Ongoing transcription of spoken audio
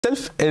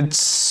itself,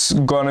 it's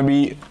gonna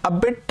be a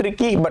bit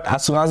tricky, but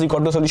as soon as you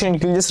got the solution, you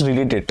can just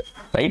relate it,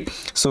 right?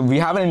 So we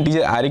have an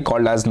integer array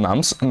called as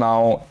nums.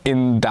 Now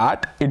in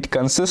that, it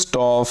consists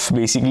of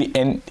basically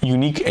n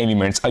unique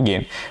elements.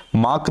 Again,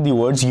 mark the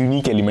words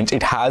unique elements.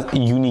 It has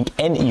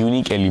n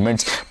unique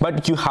elements,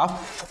 but you have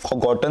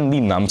forgotten the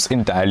nums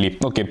entirely.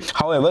 Okay,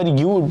 however,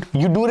 you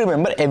do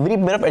remember every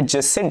pair of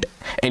adjacent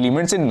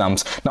elements in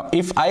nums. Now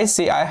if I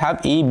say I have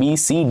a, b,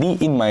 c, d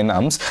in my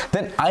nums,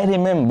 then I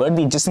remember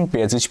the adjacent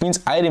pairs, which means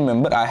I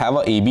remember I have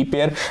a AB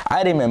pair,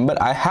 I remember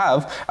I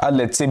have a,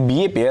 let's say,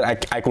 BA pair.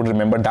 I could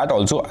remember that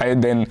also.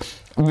 Then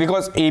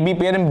because AB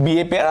pair and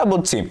BA pair are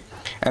both same,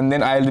 and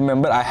then I'll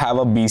remember I have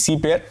a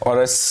BC pair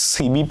or a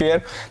CB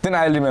pair. Then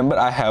I'll remember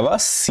I have a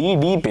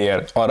CD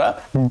pair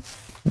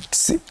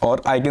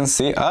or I can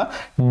say a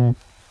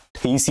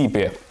DC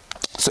pair.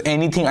 So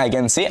anything I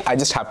can say, I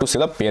just have to say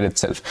the pair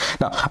itself.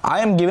 Now I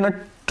am given a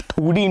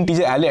 2D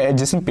integer array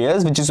adjacent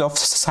pairs which is of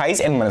size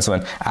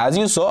n-1. As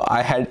you saw,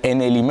 I had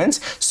n elements,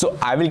 so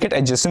I will get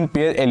adjacent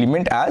pair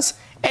element as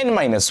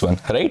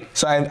n-1, right?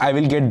 So I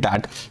will get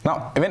that.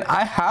 Now when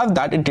I have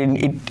that, it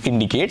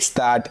indicates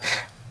that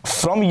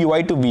from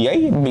UI to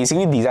VI,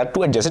 basically these are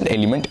two adjacent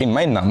elements in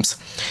my nums.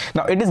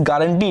 Now it is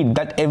guaranteed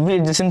that every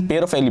adjacent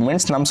pair of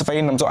elements nums of I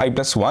and nums of I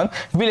plus 1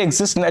 will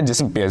exist in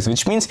adjacent pairs,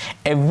 which means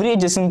every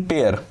adjacent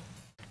pair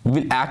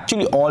will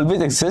actually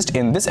always exist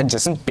in this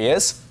adjacent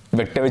pairs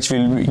vector which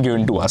will be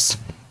given to us.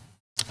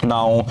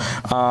 Now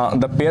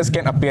the pairs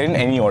can appear in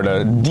any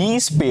order.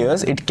 These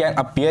pairs, it can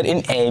appear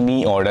in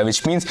any order,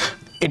 which means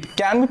it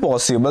can be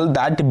possible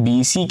that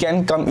BC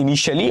can come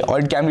initially, or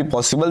it can be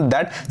possible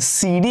that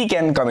CD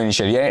can come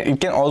initially, and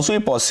it can also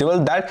be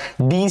possible that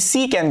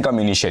DC can come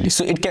initially.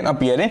 So it can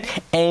appear in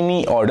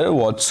any order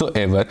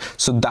whatsoever.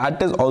 So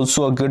that is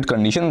also a good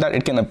condition, that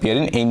it can appear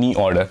in any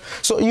order.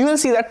 So you will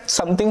see that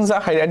some things are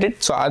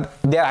highlighted, so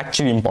they are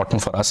actually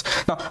important for us.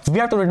 Now we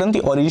have to return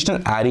the original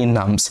array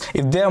nums.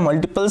 If there are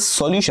multiple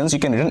solutions, you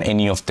can return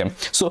any of them.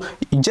 So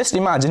just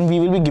imagine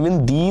we will be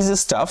given these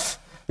stuff,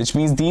 which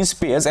means these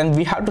pairs, and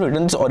we have to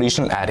return this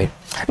original array.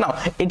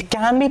 Now it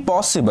can be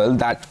possible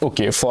that,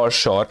 okay, for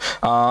sure,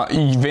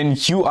 when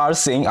you are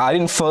saying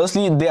Aryan,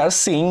 firstly they are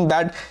saying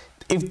that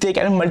if they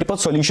can have multiple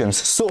solutions.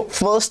 So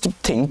first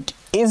thing,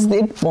 is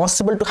it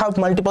possible to have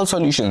multiple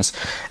solutions?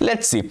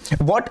 Let's see.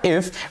 What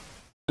if,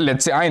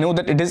 let's say I know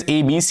that it is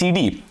A, B, C,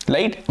 D,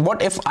 right?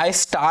 What if I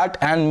start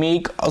and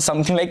make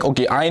something like,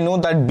 okay, I know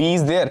that B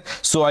is there,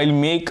 so I'll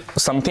make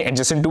something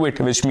adjacent to it,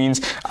 which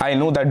means I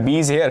know that B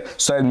is here,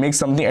 so I'll make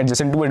something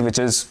adjacent to it, which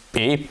is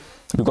A,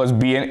 because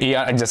B and A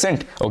are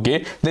adjacent.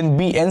 Okay, then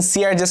B and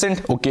C are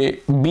adjacent.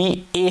 Okay,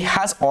 A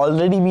has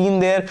already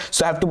been there,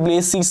 so I have to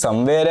place C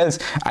somewhere else.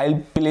 I'll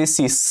place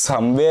C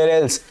somewhere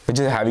else, which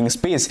is having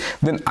space.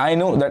 Then I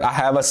know that I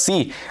have a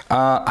C.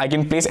 I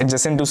can place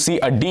adjacent to C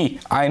a D.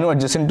 I know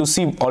adjacent to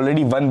C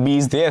already one B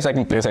is there, so I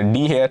can place a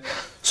D here.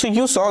 So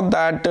you saw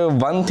that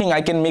one thing, I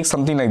can make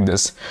something like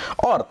this,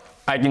 or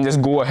I can just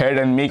go ahead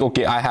and make,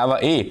 okay, I have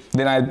a,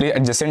 then I'll place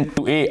adjacent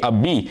to a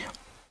B.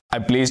 I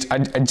placed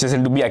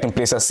adjacent to B, I can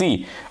place a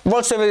C.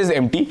 Whatsoever is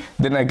empty,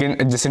 then I can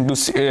adjacent to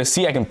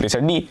C, I can place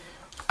a D.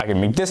 I can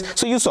make this.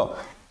 So you saw,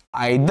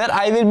 either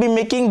I will be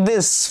making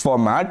this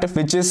format,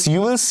 which is,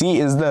 you will see,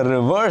 is the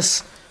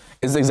reverse,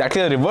 is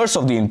exactly the reverse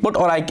of the input,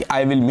 or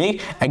I will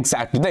make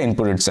exactly the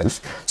input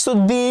itself.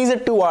 So these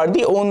two are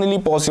the only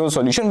possible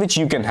solution which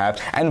you can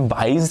have. And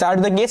why is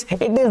that the case?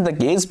 It is the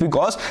case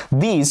because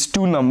these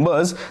two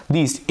numbers,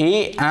 these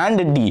A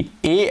and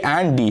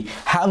D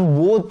have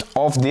both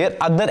of their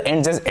other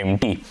ends as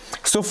empty.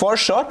 So for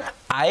sure,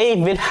 I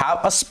will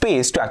have a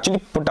space to actually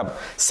put up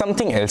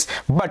something else.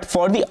 But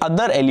for the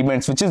other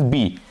elements, which is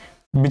B,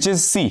 which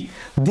is C,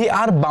 they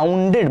are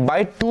bounded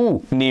by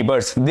two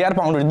neighbors. They are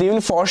bounded. They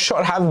will for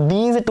sure have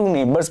these two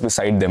neighbors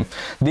beside them.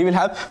 They will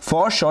have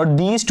for sure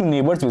these two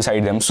neighbors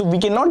beside them. So we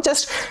cannot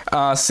just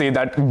say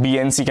that B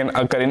and C can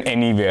occur in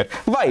anywhere.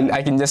 While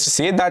I can just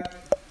say that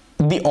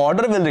the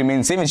order will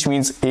remain same, which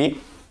means A,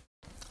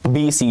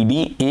 B, C,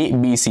 D, A,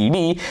 B, C,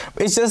 D.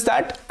 It's just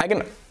that I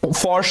can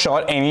for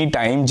sure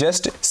anytime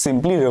just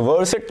simply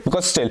reverse it,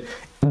 because still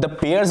the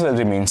pairs will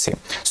remain same.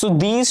 So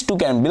these two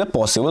can be the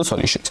possible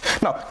solutions.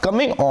 Now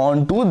coming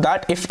on to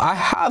that, if I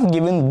have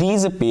given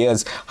these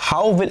pairs,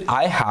 how will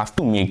I have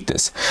to make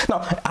this?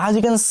 Now as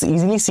you can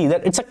easily see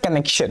that it's a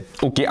connection.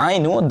 Okay, I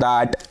know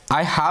that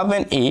I have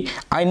an A,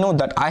 I know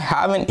that I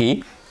have an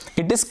A,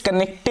 it is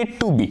connected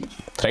to B,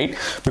 right?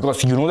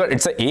 Because you know that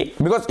it's a A,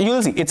 because you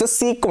will see it's a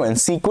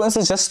sequence. Sequence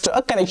is just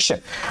a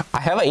connection.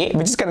 I have a A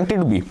which is connected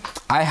to B.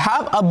 I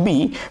have a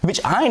B which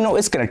I know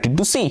is connected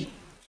to C,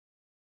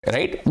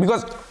 right?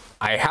 Because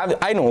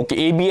I know, okay,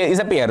 AB is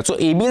a pair, so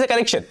AB is a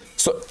connection.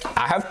 So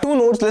I have two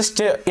nodes. Let's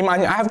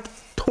imagine I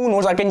have two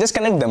nodes, I can just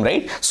connect them,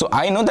 right? So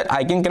I know that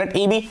I can connect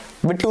AB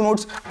with two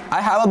nodes.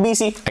 I have a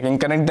BC, I can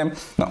connect them.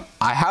 Now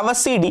I have a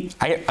CD,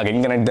 I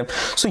can connect them.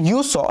 So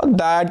you saw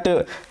that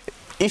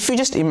if you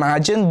just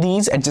imagine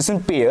these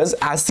adjacent pairs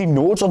as the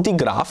nodes of the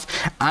graph,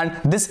 and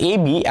this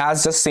AB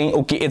as just saying,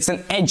 okay, it's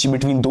an edge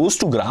between those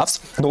two graphs,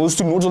 those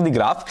two nodes of the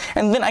graph,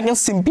 and then I can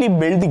simply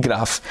build the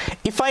graph.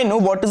 If I know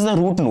what is the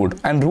root node,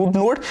 and root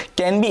node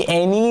can be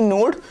any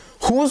node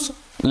whose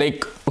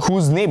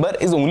neighbor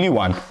is only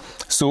one.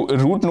 So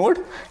root node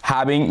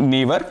having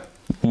neighbor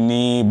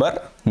only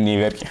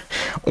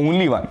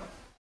one.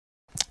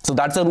 So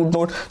that's a root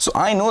node. So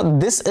I know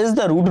this is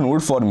the root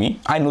node for me.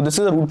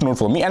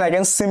 And I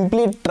can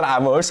simply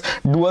traverse,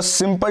 do a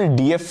simple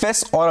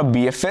DFS or a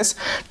BFS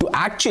to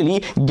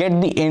actually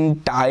get the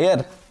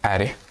entire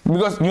array,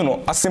 because you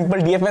know a simple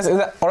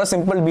DFS or a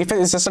simple BFS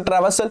is just a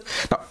traversal.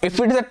 Now if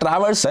it is a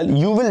traversal,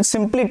 you will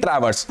simply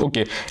traverse.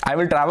 Okay, I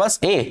will traverse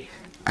A,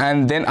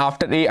 and then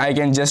after A I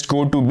can just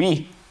go to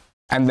B,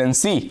 and then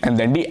C, and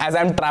then D, as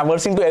I'm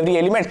traversing to every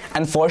element.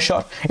 And for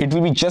sure it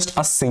will be just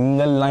a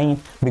single line,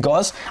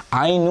 because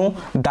I know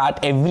that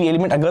every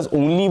element occurs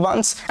only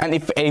once, and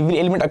if every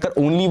element occurs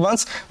only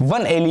once,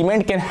 one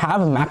element can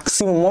have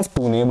maximum of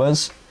 2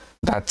 neighbors.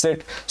 That's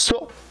it.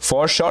 So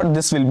for sure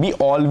this will be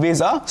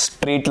always a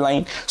straight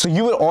line. So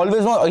you will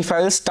always know, if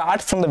I will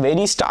start from the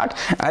very start,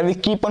 I will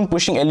keep on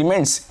pushing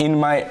elements in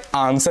my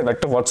answer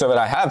vector whatsoever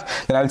I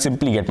have, then I will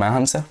simply get my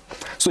answer.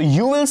 So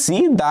you will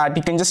see that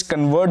you can just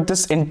convert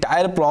this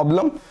entire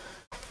problem,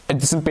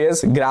 adjacent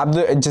pairs, grab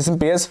the adjacent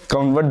pairs,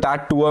 convert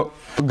that to a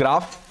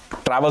graph,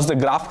 traverse the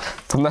graph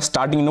from the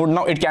starting node.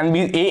 Now it can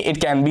be A,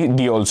 it can be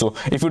D also.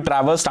 If you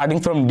traverse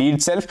starting from D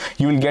itself,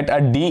 you will get a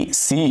D,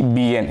 C,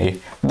 B and A.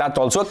 That's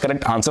also a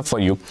correct answer for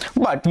you.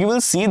 But you will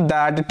see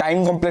that the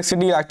time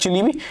complexity will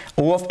actually be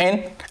O of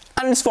n,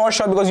 and it's for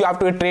sure because you have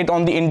to iterate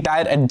on the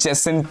entire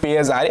adjacent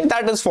pairs array.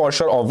 That is for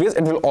sure obvious.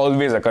 It will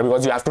always occur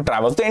because you have to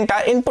traverse the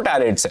entire input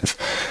array itself.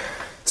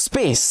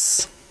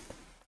 Space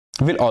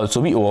will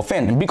also be O of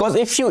n, because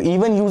if you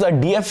even use a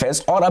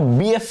DFS or a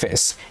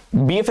BFS,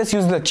 BFS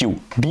uses a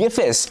queue,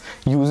 DFS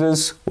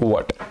uses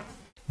what?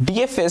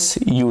 DFS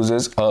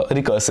uses a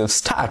recursive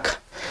stack.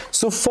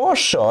 So for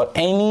sure,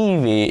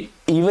 anyway,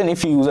 even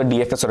if you use a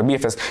DFS or a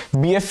BFS,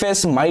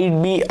 BFS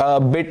might be a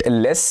bit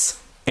less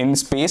in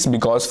space,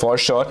 because for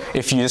sure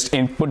if you just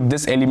input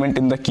this element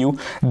in the queue,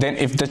 then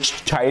if the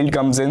child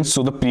comes in,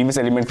 so the previous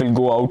element will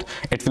go out,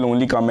 it will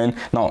only come in.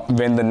 Now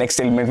when the next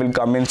element will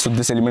come in, so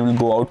this element will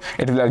go out,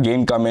 it will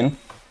again come in,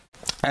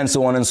 and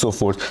so on and so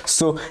forth.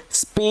 So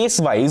space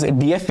wise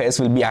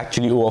DFS will be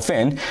actually O of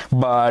n,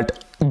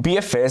 but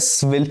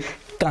BFS will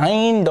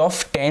kind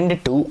of tend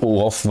to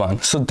O of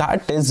 1. So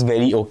that is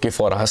very okay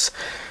for us.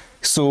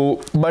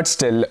 So but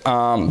still,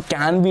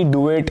 can we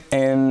do it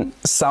in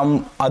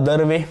some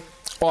other way?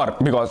 Or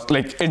because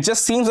like it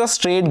just seems a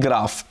straight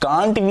graph,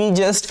 can't we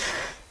just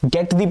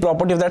get the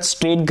property of that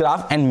straight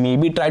graph and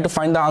maybe try to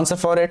find the answer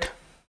for it?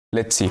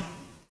 Let's see.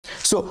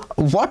 So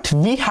what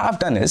we have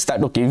done is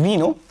that, okay, we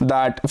know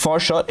that for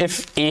sure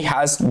if A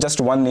has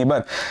just one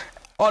neighbor,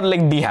 or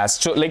like D has,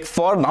 so like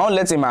for now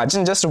let's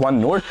imagine just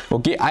one node.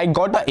 Okay, I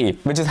got a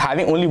which is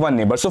having only one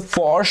neighbor, so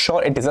for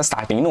sure it is a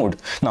starting node.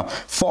 Now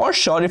for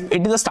sure if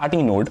it is a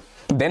starting node,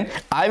 then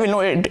I will know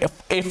it,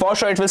 for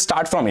sure it will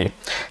start from A.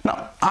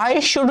 Now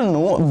I should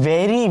know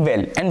very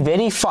well and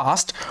very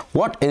fast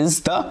what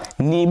is the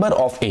neighbor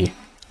of A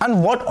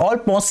and what all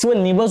possible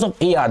neighbors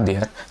of A are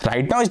there.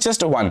 Right now it's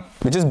just one,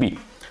 which is B.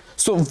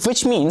 So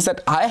which means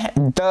that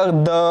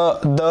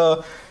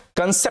the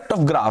concept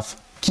of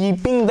graph,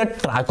 keeping the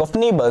track of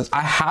neighbors,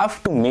 I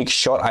have to make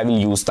sure I will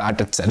use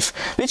that itself,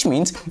 which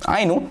means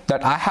I know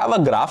that I have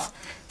a graph.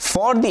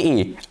 For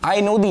the A, I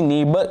know the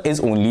neighbor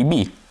is only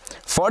B.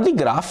 For the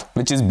graph,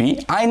 which is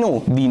B, I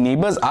know the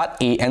neighbors are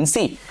A and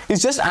C.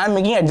 It's just I am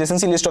making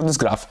adjacency list of this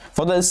graph.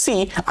 For the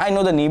C, I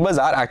know the neighbors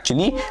are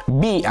actually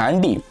B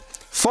and D.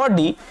 For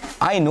D,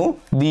 I know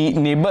the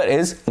neighbor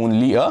is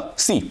only a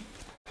C.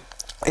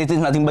 It is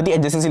nothing but the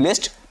adjacency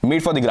list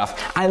made for the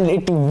graph,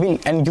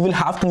 and you will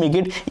have to make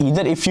it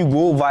either if you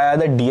go via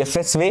the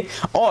DFS way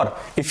or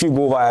if you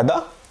go via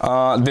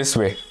the this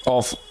way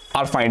of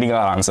our finding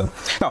our answer.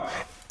 Now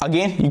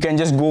again, you can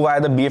just go via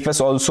the BFS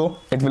also,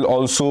 it will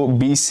also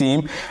be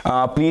same.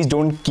 Please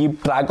don't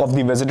keep track of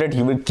the visited,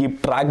 you will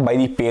keep track by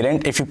the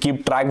parent. If you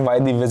keep track by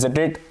the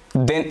visited,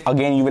 then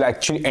again you will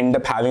actually end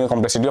up having a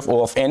complexity of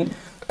O of n,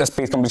 a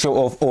space complexity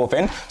of O of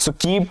n. So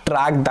keep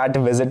track that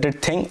visited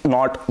thing,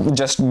 not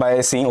just by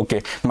saying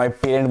okay my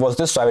parent was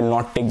this, so I will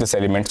not take this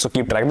element. So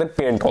keep track that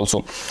parent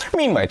also.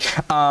 Meanwhile,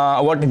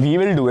 what we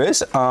will do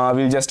is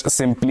we'll just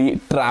simply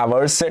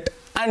traverse it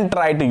and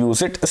try to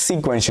use it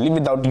sequentially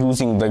without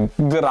using the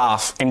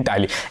graph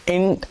entirely.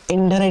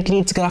 Indirectly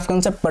it's graph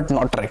concept, but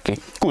not directly.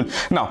 Cool.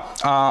 Now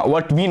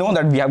what we know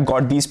that we have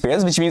got these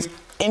pairs, which means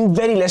in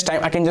very less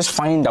time I can just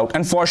find out,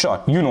 and for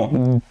sure you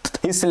know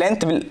his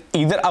length will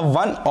either a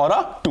 1 or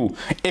a 2.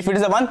 If it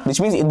is a 1,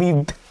 which means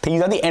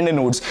these are the end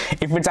nodes.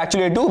 If it's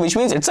actually a 2, which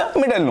means it's a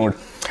middle node.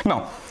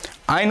 Now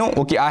I know,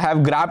 okay, I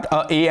have grabbed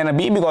a and a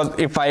B, because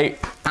if I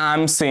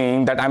am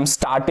saying that I'm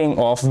starting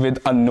off with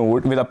a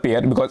node, with a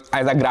pair, because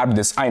as I grabbed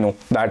this, I know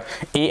that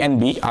A and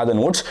B are the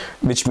nodes,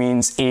 which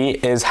means A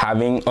is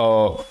having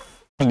a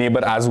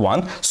neighbor as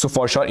 1, so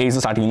for sure A is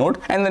the starting node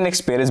and the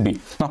next pair is B.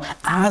 Now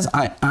as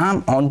I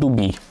am on to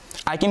B,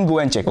 I can go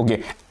and check.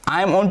 Okay,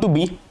 I am on to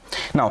B.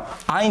 Now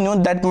I know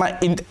that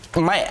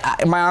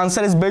my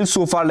answer is built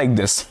so far like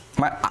this.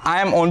 I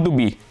am on to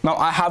B. Now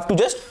I have to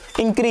just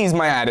increase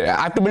my array.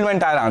 I have to build my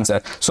entire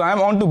answer. So I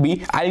am on to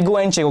B. I'll go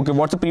and check. Okay,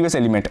 what's the previous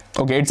element?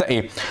 Okay, it's a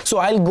A. So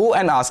I'll go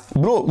and ask,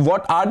 bro,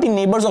 what are the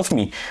neighbors of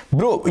me?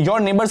 Bro, your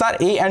neighbors are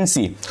A and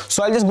C.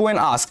 So I'll just go and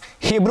ask,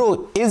 hey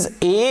bro, is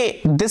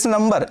A this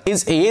number?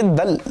 Is A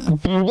the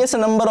previous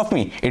number of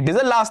me? It is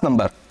the last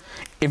number.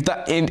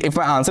 If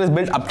my answer is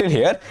built up till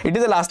here, it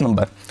is the last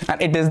number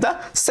and it is the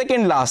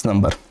second last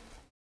number.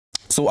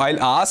 So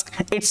I'll ask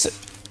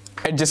its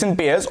adjacent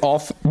pairs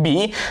of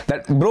B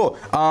that, bro,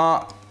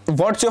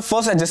 what's your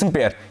first adjacent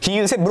pair? He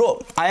will say,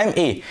 bro, I am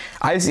A.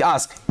 I'll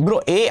ask,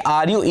 bro, A,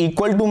 are you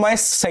equal to my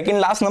second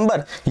last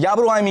number? Yeah,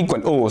 bro, I'm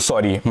equal. Oh,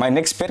 sorry, my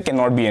next pair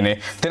cannot be an A.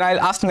 Then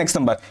I'll ask next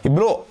number,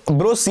 bro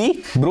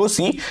C,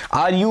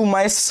 are you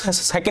my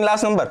second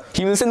last number?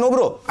 He will say, no,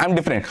 bro, I'm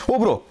different. Oh,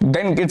 bro,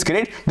 then it's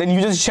great. Then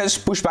you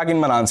just push back in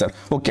my answer.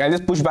 Okay, I'll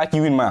just push back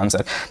you in my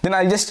answer. Then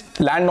I'll just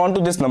land on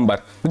to this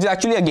number, which is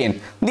actually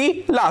again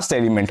the last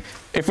element.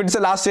 If it's the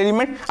last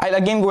element, I'll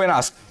again go and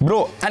ask,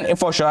 bro, and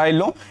for sure I'll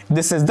know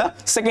this is the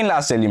second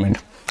last element.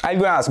 I'll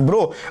go and ask,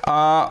 bro,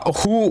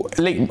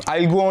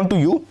 I'll go on to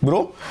you,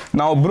 bro.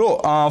 Now,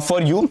 bro,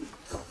 for you,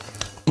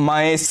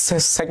 my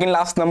second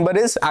last number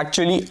is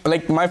actually,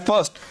 like, my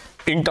first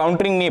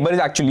encountering neighbor is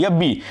actually a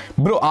B.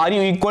 Bro, are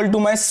you equal to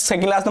my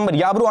second last number?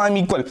 Yeah, bro, I'm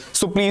equal.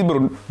 So please,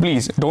 bro,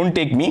 please don't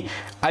take me.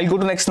 I'll go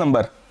to next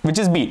number, which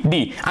is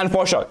D, and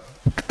for sure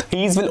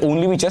these will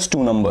only be just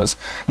 2 numbers.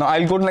 Now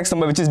I'll go to next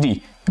number, which is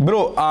D.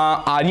 Bro,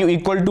 are you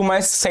equal to my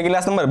second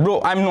last number?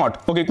 Bro, I'm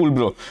not. Okay, cool,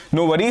 bro,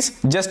 no worries,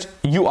 just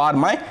you are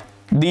my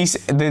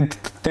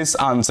this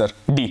answer,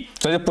 D.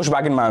 So I just push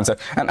back in my answer,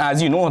 and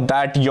as you know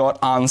that your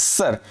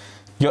answer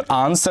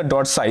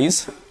dot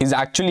size is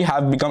actually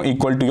have become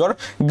equal to your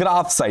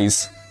graph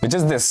size, which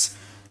is this,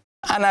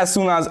 and as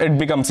soon as it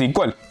becomes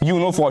equal, you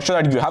know for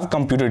sure that you have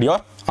computed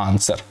your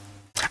answer.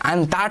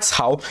 And that's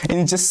how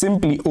in just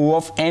simply O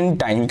of n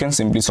time you can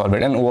simply solve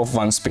it, and O of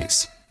 1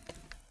 space.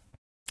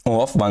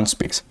 O of 1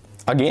 space.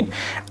 Again,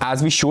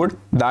 as we showed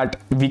that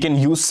we can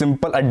use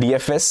simple a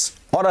DFS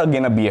or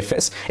again a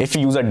BFS. If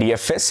we use a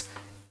DFS,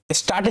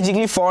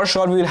 strategically for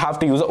sure we will have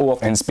to use a O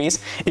of n space.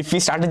 If we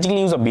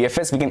strategically use a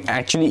BFS, we can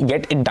actually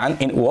get it done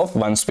in O of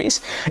 1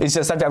 space. It's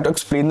just that we have to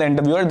explain the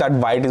interviewer that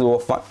why it is O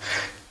of 1.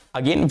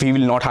 Again, we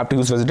will not have to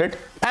use visited,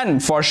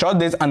 and for sure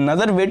there's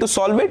another way to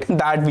solve it,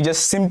 that we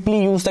just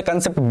simply use the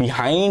concept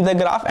behind the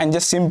graph and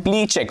just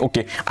simply check.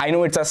 Okay, I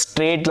know it's a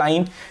straight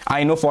line,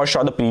 I know for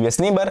sure the previous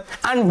neighbor,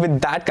 and with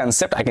that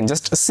concept I can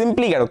just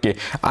simply get, okay,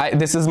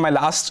 this is my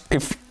last,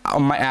 if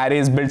my array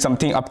is built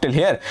something up till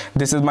here,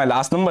 this is my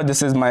last number,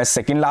 this is my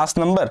second last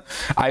number,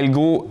 I'll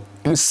go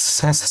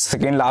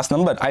second last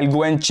number, I'll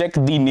go and check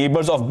the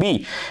neighbors of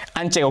B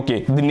and check,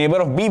 okay, the neighbor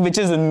of B which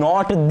is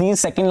not the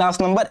second last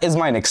number is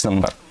my next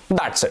number.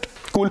 That's it.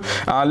 Cool.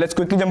 Let's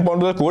quickly jump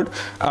onto the code.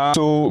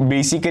 So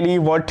basically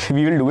what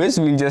we will do is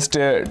we'll just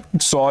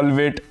solve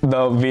it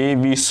the way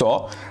we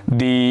saw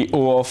the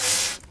O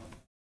of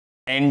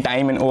n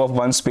time and O of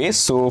 1 space.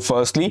 So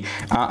firstly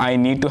I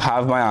need to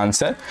have my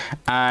answer,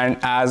 and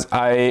as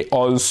I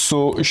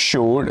also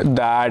showed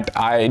that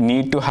I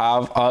need to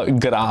have a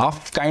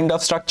graph kind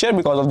of structure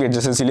because of the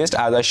adjacency list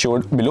as I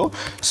showed below.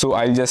 So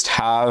I'll just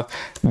have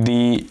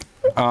the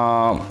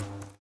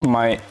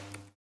my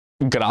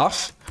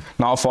graph.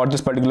 Now for this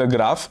particular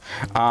graph,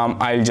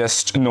 I'll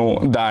just know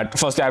that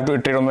first I have to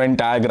iterate on the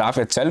entire graph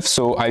itself.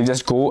 So I'll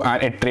just go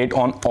and iterate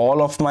on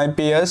all of my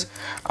pairs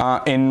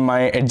in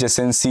my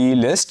adjacency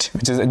list,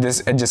 which is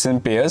this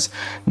adjacent pairs.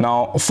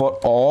 Now for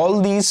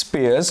all these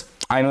pairs,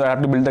 I know that I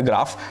have to build the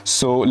graph.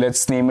 So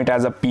let's name it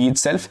as a P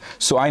itself.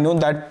 So I know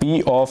that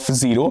P of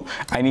 0,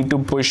 I need to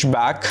push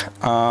back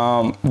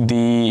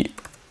the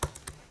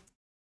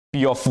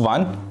P of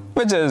 1,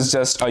 which is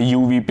just a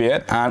UV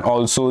pair, and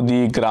also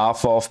the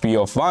graph of P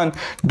of 1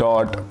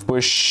 dot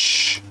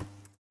push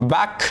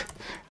back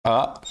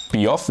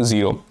P of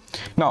 0.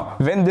 Now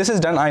when this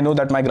is done, I know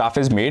that my graph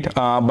is made,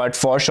 but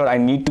for sure I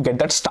need to get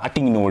that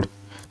starting node.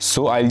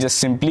 So I'll just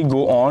simply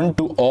go on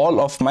to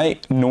all of my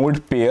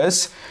node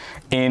pairs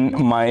in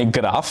my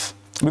graph,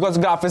 because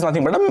graph is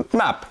nothing but a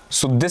map.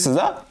 So this is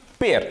a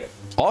pair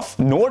of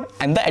node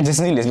and the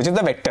adjacency list, which is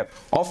the vector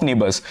of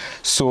neighbors.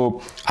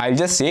 So I'll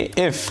just say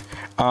if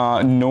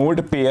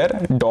node pair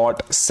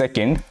dot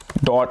second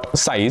dot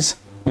size,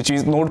 which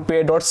is node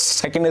pair dot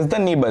second is the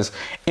neighbors,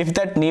 if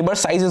that neighbor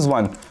size is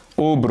 1,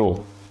 oh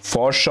bro,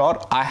 for sure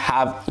I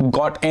have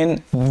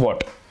gotten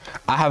what?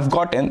 I have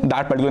gotten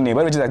that particular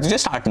neighbor, which is actually a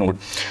start node.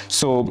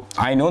 So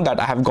I know that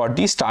I have got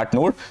the start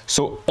node.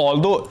 So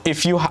although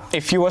if you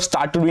were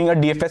start to doing a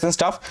DFS and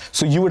stuff,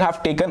 so you would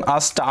have taken a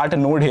start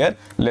node here.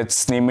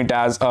 Let's name it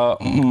as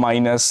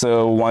minus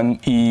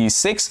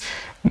 1e6.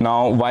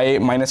 Now why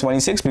minus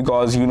 1e6?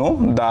 Because you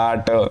know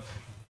that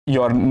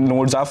your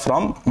nodes are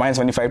from minus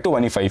 25 to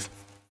 1e5.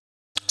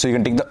 So you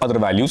can take the other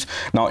values.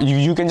 Now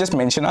you can just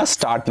mention a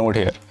start node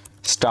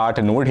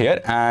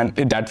here, and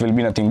that will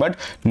be nothing but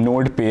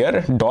node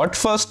pair dot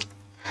first.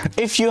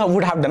 If you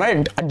would have done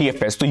a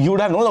DFS, so you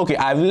would have known, okay,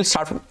 I will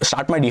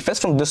start my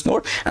DFS from this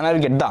node and I will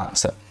get the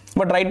answer.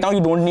 But right now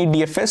you don't need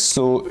DFS,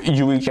 so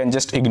you can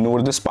just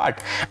ignore this part.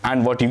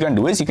 And what you can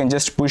do is you can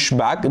just push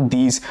back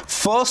these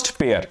first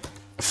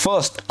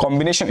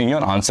combination in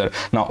your answer.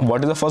 Now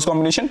what is the first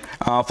combination?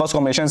 First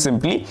combination is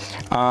simply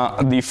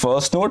the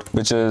first node,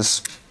 which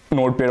is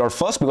node pair dot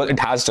first, because it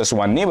has just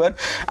one neighbor,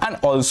 and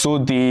also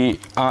the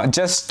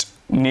just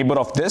neighbor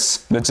of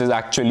this, which is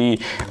actually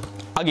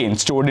again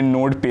stored in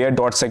node pair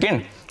dot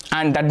second,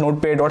 and that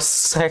node pair dot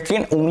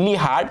second only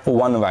had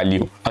one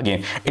value.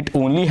 Again, it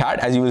only had,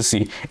 as you will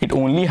see, it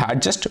only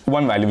had just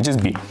one value, which is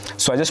b.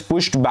 So I just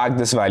pushed back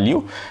this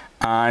value,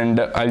 and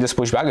I'll just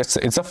push back, it's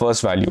the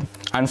first value,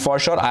 and for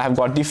sure I have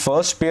got the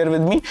first pair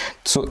with me,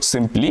 so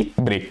simply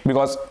break,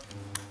 because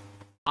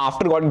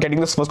after getting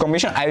this first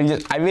combination,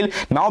 I will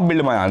now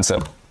build my answer.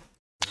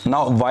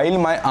 Now while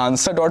my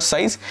answer dot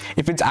size,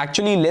 if it's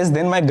actually less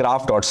than my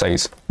graph dot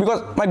size,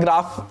 because my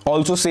graph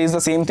also says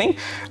the same thing,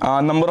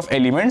 number of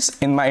elements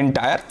in my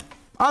entire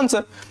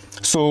answer.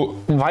 So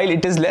while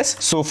it is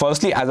less, so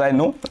firstly, as I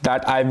know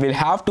that I will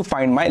have to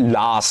find my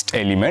last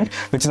element,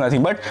 which is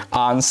nothing but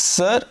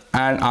answer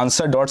and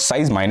answer dot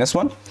size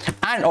 -1,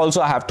 and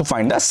also I have to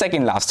find the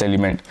second last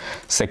element.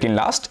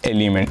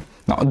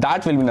 Now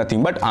that will be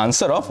nothing but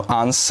answer of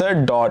answer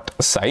dot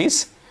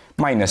size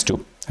 -2,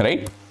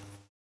 right?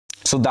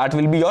 So that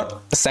will be your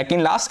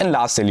second last and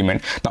last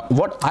element. Now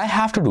what I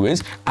have to do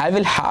is I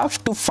will have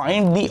to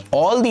find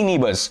all the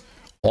neighbors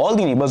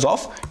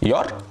of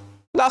your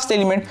last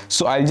element.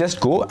 So I'll just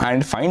go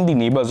and find the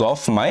neighbors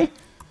of my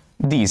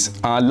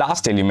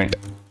last element.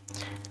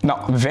 Now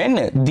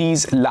when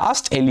these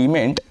last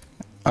element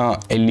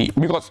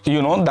because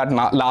you know that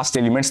last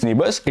element's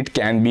neighbors, it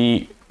can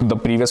be the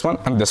previous one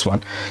and this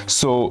one.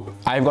 So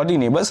I've got the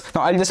neighbors.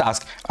 Now I'll just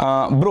ask,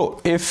 bro,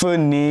 if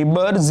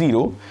neighbor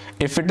 0,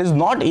 if it is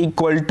not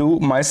equal to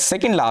my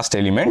second last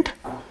element,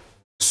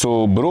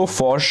 so bro,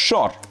 for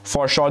sure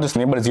this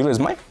neighbor 0 is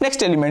my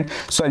next element.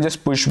 So I'll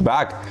just push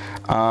back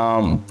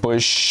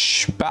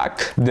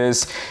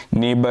this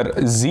neighbor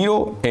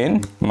 0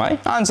 in my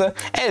answer.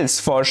 Else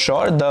for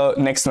sure the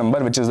next number,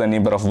 which is the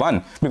neighbor of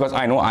 1, because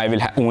I know I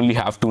will only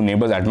have 2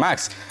 neighbors at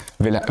max,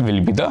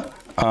 will be the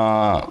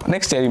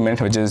next element,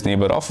 which is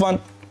neighbor of 1.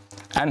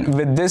 And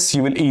with this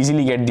you will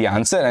easily get the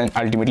answer, and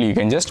ultimately you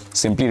can just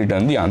simply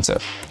return the answer.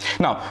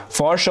 Now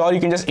for sure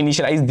you can just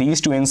initialize these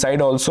two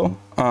inside also,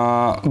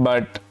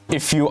 but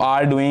if you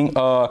are doing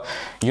a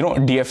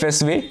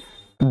DFS way,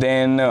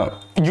 then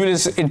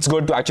it's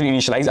good to actually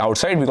initialize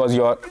outside, because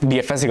your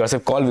DFS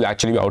recursive call will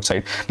actually be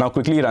outside. Now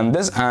quickly run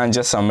this and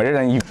just submit it,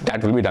 and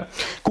that will be done.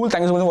 Cool.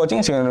 Thank you so much for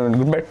watching. See you in a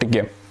good bye. Take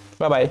care.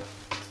 Bye bye.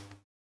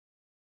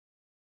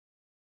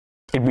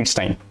 It beats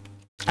time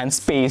and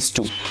space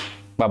too.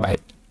 Bye bye.